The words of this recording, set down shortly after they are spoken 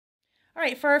All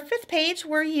right, for our fifth page,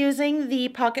 we're using the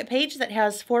pocket page that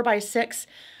has 4x6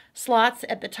 slots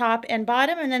at the top and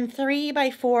bottom, and then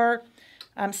 3x4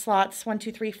 slots, 1,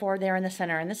 2, 3, 4 there in the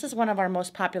center. And this is one of our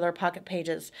most popular pocket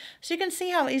pages. So you can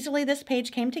see how easily this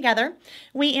page came together.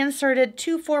 We inserted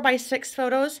 2 4x6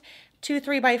 photos, 2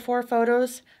 3x4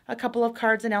 photos, a couple of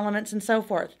cards and elements, and so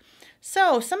forth.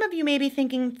 So some of you may be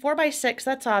thinking 4x6,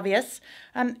 that's obvious.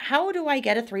 How do I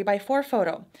get a 3x4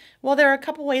 photo? Well, there are a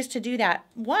couple ways to do that.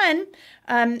 One,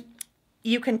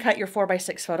 you can cut your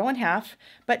 4x6 photo in half,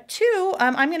 but two,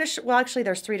 well, actually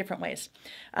there's 3 different ways.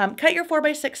 Cut your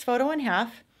 4x6 photo in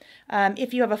half.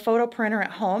 If you have a photo printer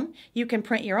at home, you can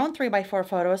print your own 3x4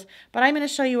 photos, but I'm going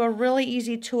to show you a really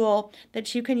easy tool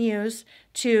that you can use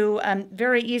to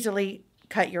very easily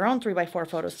cut your own 3x4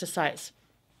 photos to size.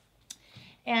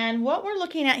 And what we're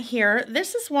looking at here,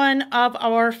 this is one of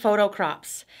our photo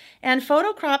crops. And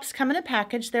photo crops come in a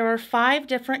package. There are 5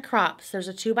 different crops. There's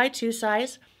a 2x2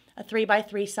 size, a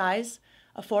 3x3 size,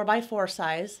 a 4x4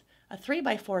 size, a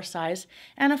 3x4 size,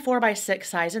 and a 4x6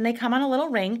 size, and they come on a little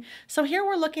ring. So here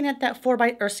we're looking at that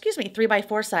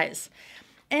 3x4 size.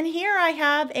 And here I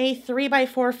have a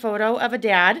 3x4 photo of a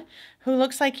dad who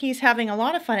looks like he's having a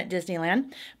lot of fun at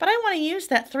Disneyland, but I want to use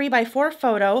that 3x4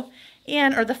 photo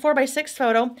or the 4x6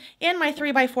 photo in my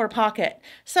 3x4 pocket.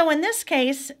 So in this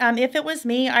case, if it was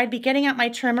me, I'd be getting out my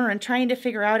trimmer and trying to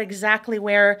figure out exactly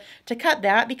where to cut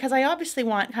that, because I obviously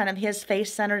want kind of his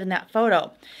face centered in that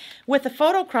photo. With the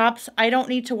photo crops, I don't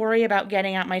need to worry about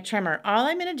getting out my trimmer. All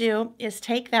I'm going to do is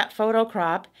take that photo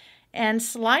crop and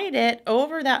slide it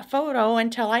over that photo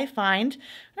until I find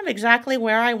exactly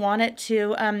where I want it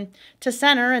to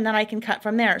center, and then I can cut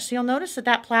from there. So you'll notice that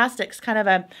that plastic's kind of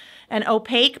an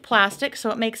opaque plastic, so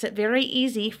it makes it very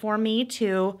easy for me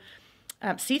to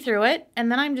see through it.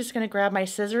 And then I'm just going to grab my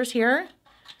scissors here,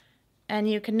 and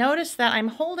you can notice that I'm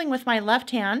holding with my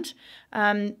left hand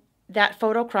that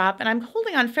photo crop, and I'm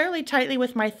holding on fairly tightly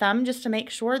with my thumb just to make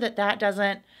sure that that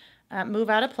doesn't move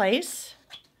out of place.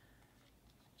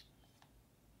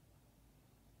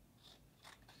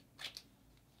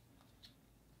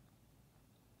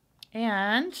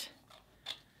 And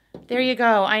there you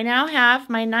go. I now have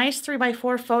my nice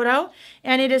 3x4 photo,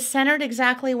 and it is centered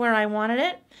exactly where I wanted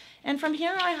it. And from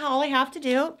here, all I have to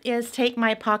do is take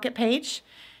my pocket page,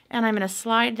 and I'm going to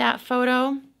slide that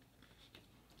photo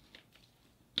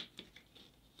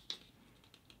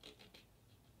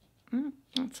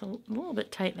it's a little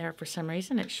bit tight there for some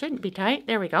reason. It shouldn't be tight.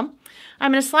 There we go.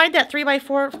 I'm going to slide that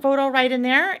 3x4 photo right in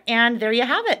there, and there you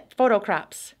have it, photo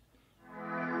crops.